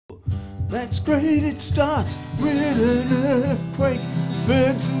That's great, it starts with an earthquake,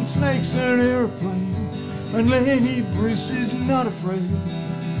 birds and snakes, an aeroplane, and Lenny Bruce is not afraid.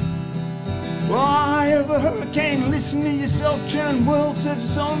 Well, I have a hurricane, listen to yourself, churn, world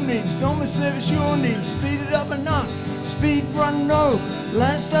service on needs, Doma service your needs, speed it up and not, speed run no,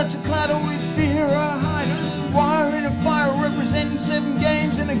 land starts to clatter with fear or hide, wire in a fire representing 7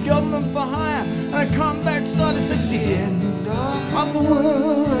 games in a government for hire, and a combat started, it's the end of the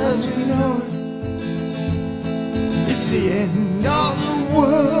world as we know it. It's the end of the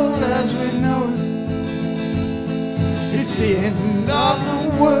world as we know it. It's the end of the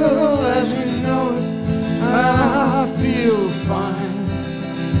world as we know it, and I feel fine.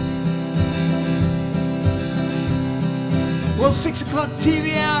 Well, 6 o'clock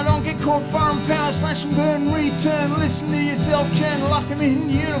TV hour, don't get caught, foreign power, slash and burn, return, listen to yourself, churn, lock 'em in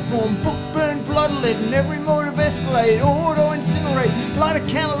uniform, book burn, blood lit, and every mode of escalade, auto incinerate, light a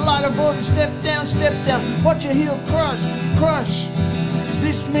candle, light a board, and step down, watch your heel crush, crush.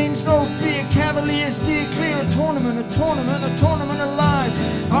 This means no fear, cavaliers steer clear, a tournament of lies.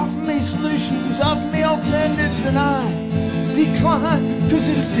 Offer me solutions, offer me alternatives, and I decline, cause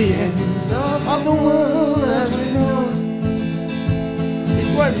it's the end of the world as we know it.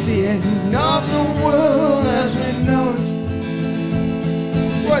 It was the end of the world as we know it.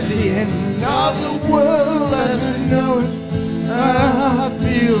 It was the end of the world as we know it, and I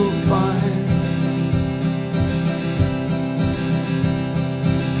feel fine.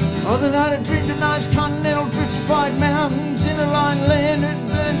 Other night I dreamed of nights, continental driftified mountains, interline Leonard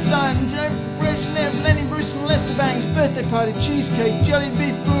Bernstein, Jerry Brezhnev, Lenny Bruce and Lester Bangs, birthday party, cheesecake, jelly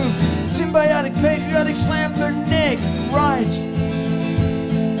beef boom, symbiotic, patriotic, slam their neck, right.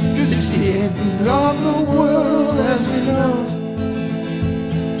 Cause it's the end of the world as we know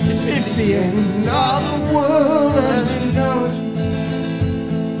it. It's the end of the world as we know it.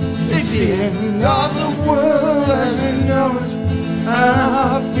 It's the end of the world as we know it, and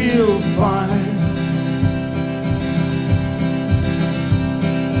I feel fine.